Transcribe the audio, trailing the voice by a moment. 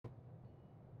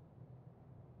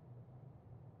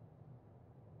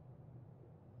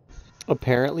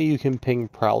Apparently you can ping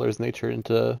prowlers and they turn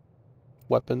into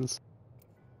weapons.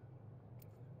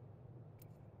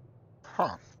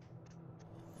 Huh.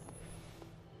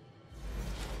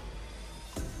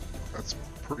 That's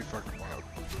pretty fucking wild.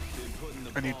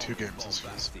 I need 2 games this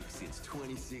phase.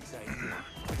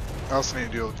 I also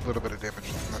need to do a little bit of damage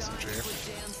with SMG.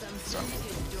 So.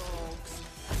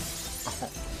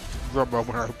 Oh, the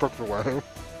moment I broke the way.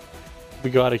 We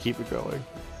gotta keep it going.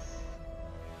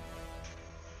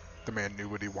 The man knew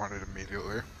what he wanted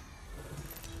immediately.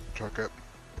 Chuck it.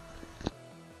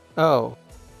 Oh.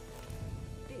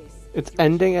 It's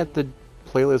ending at the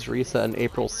playlist reset on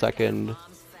April 2nd,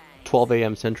 12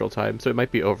 a.m. Central Time, so it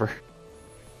might be over.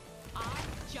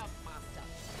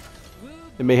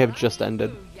 It may have just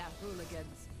ended.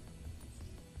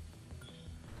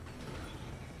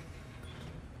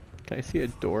 Can I see a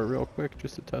door real quick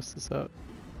just to test this out?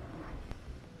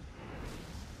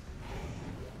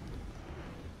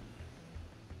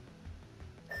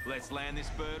 Let's land this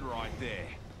bird right there.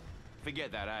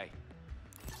 Forget that, eh?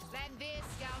 Land there,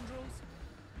 scoundrels.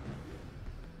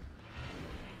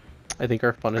 I think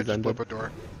our fun I has just ended. flip a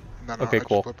door. No, no, Okay, I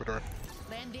cool. just flip a door.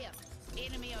 Land there.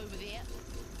 Enemy over there.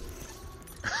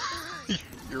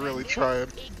 You're really trying.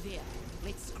 Egg there.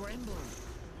 Let's scramble.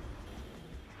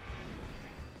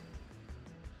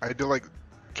 I had to like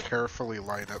carefully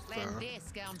line up Land the. there,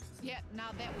 scound. Yeah, no,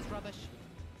 that was rubbish.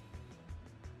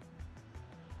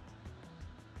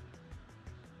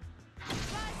 Slice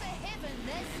of heaven,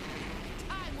 this.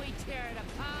 Time we tear it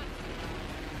apart.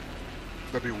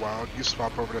 That'd be wild. You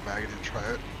swap over to Maggot and try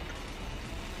it.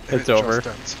 And It's it over.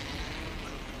 Just ends.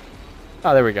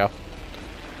 Oh, there we go.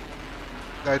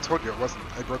 I told you it wasn't.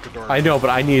 I broke the door. I know,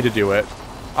 but I need to do it.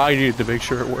 I need to make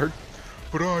sure it worked.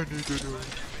 But I need to do it.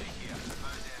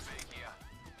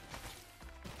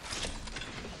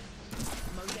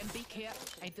 Mozambique here,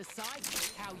 and decide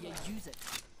how you use it.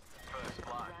 First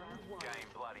blood. Game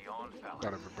bloody on, fella.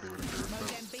 Not everybody would agree with that.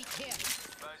 Mozambique here.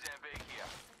 Mozambique here.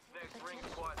 Next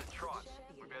ring's quite the trot.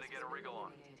 We better get a wriggle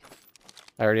on.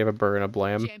 I already have a burr and a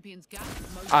blam. Champions gun.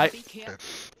 Mozambique here.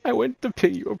 I went to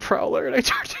ping you a prowler and I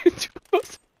turned into a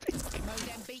Mozambique.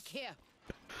 Mozambique here.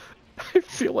 I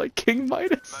feel like King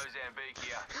Midas. Mozambique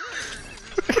here.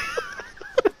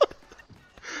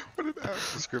 What an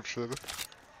ass description.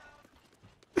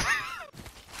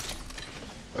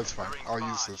 That's fine. I'll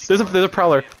use this. There's a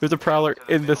prowler. There's a prowler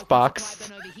in this box.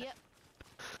 Clive over here.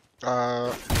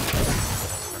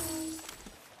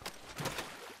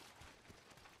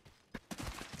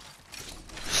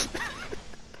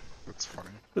 That's funny.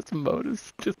 This mode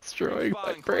is destroying my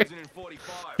Sparring brain. closing in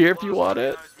 45. Here if you want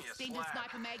it. Extended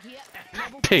sniper mag here.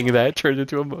 Level Ping that, turns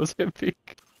into a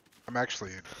Mozambique. I'm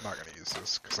actually not gonna use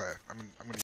this because I'm gonna